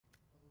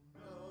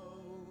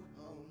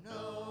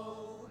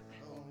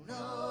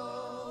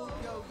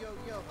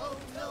yo. Oh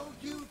no,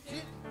 you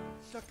didn't.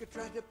 Sucker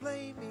tried to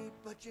blame me,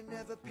 but you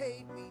never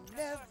paid me,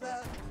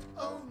 never.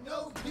 Oh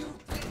no, you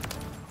didn't.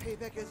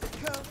 Payback is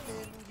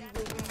coming, you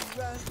will be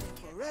running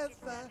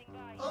forever.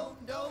 Oh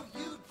no,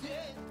 you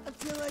didn't.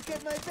 Until I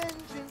get my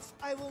vengeance,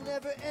 I will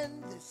never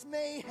end this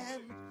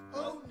mayhem.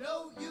 Oh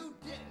no, you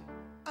didn't.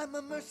 I'm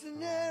a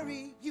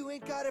mercenary, you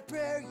ain't got a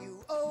prayer,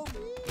 you owe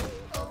me.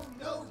 Oh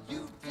no,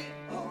 you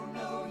didn't. Oh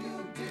no,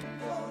 you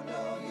didn't. Oh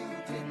no, you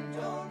didn't.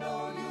 Oh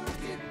no, you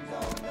didn't.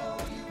 Oh no,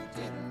 you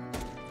didn't.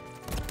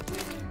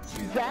 Didn't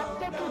you? That Oh,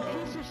 fucking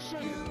no, piece of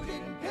shit. you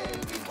didn't pay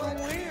me what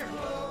you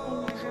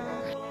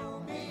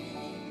owe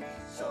me.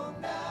 So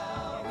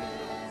now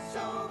it's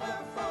over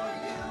for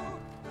you.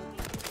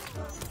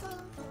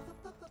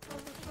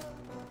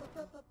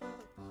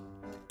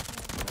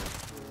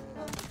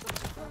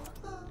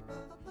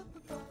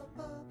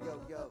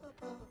 Yo,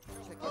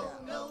 check it out.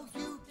 Oh no,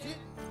 you didn't.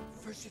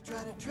 First you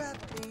try to trap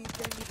me,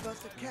 then you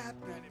bust a cap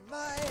in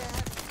my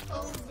ass.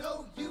 Oh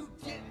no, you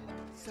didn't.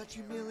 Such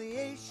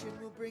humiliation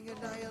will bring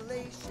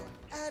annihilation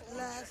at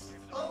last.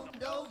 Oh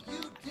no,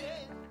 you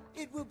didn't.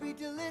 It will be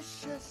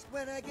delicious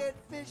when I get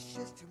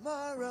vicious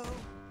tomorrow.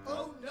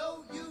 Oh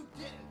no, you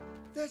didn't.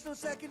 There's no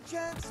second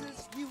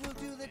chances, you will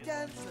do the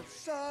dance of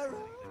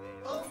sorrow.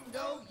 Oh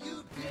no,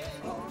 you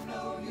didn't. Oh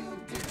no, you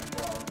didn't.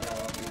 Oh no,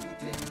 you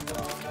didn't.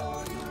 Oh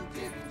no, you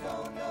didn't.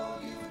 Oh no,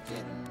 you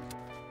didn't.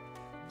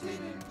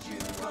 Didn't you?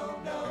 Oh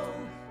no,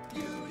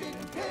 you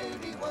didn't pay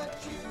me what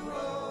you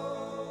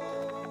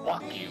owe.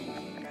 Fuck you.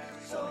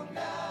 So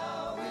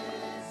now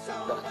it's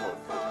over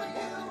for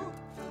you.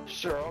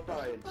 Sure, I'll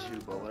die in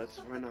 2 bullets.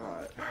 Why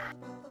not?